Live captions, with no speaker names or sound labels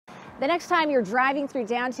The next time you're driving through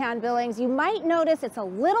downtown Billings, you might notice it's a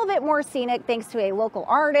little bit more scenic thanks to a local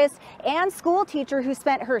artist and school teacher who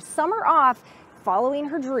spent her summer off following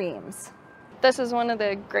her dreams. This is one of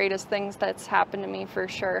the greatest things that's happened to me for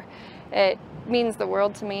sure. It means the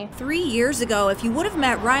world to me. 3 years ago, if you would have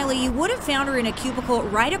met Riley, you would have found her in a cubicle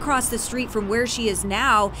right across the street from where she is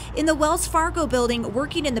now, in the Wells Fargo building,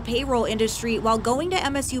 working in the payroll industry while going to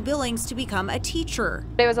MSU Billings to become a teacher.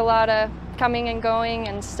 It was a lot of coming and going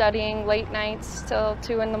and studying late nights till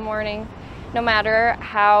 2 in the morning. No matter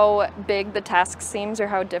how big the task seems or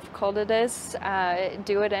how difficult it is,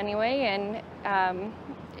 do it anyway, and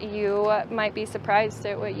you might be surprised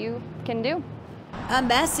at what you can do. A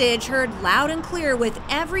message heard loud and clear with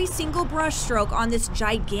every single brushstroke on this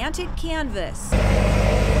gigantic canvas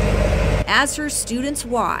as her students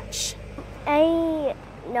watch. I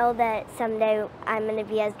know that someday I'm going to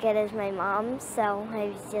be as good as my mom, so I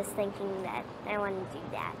was just thinking that I want to do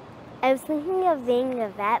that. I was thinking of being a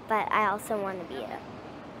vet, but I also want to be an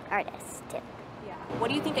artist too. Yeah. What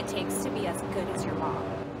do you think it takes to be as good as your mom?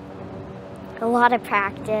 A lot of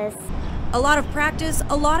practice. A lot of practice,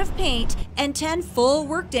 a lot of paint, and 10 full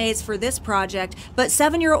work days for this project. But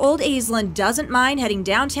 7-year-old Aislinn doesn't mind heading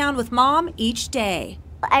downtown with mom each day.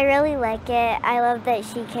 I really like it. I love that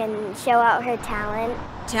she can show out her talent.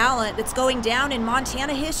 Talent that's going down in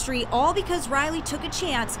Montana history, all because Riley took a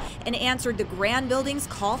chance and answered the Grand Building's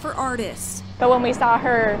call for artists. But when we saw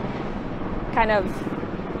her kind of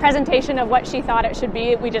presentation of what she thought it should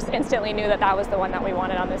be, we just instantly knew that that was the one that we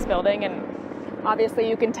wanted on this building. And obviously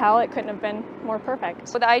you can tell it couldn't have been more perfect.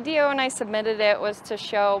 So the idea when I submitted it was to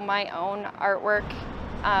show my own artwork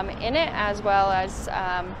in it, as well as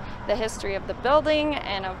the history of the building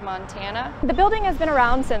and of Montana. The building has been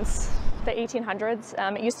around since the 1800s.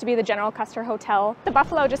 It used to be the General Custer Hotel. The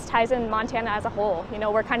Buffalo just ties in Montana as a whole. You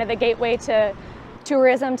know, we're kind of the gateway to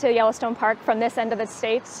tourism to Yellowstone Park from this end of the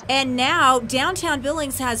state. And now, downtown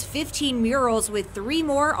Billings has 15 murals with 3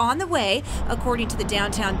 more on the way, according to the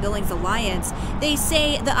Downtown Billings Alliance. They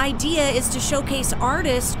say the idea is to showcase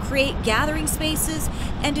artists, create gathering spaces,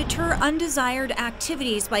 and deter undesired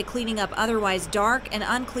activities by cleaning up otherwise dark and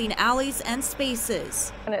unclean alleys and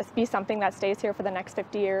spaces. And it'll be something that stays here for the next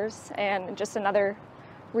 50 years, and just another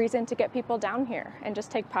reason to get people down here and just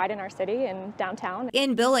take pride in our city and downtown.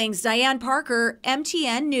 In Billings, Diane Parker,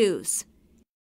 MTN News.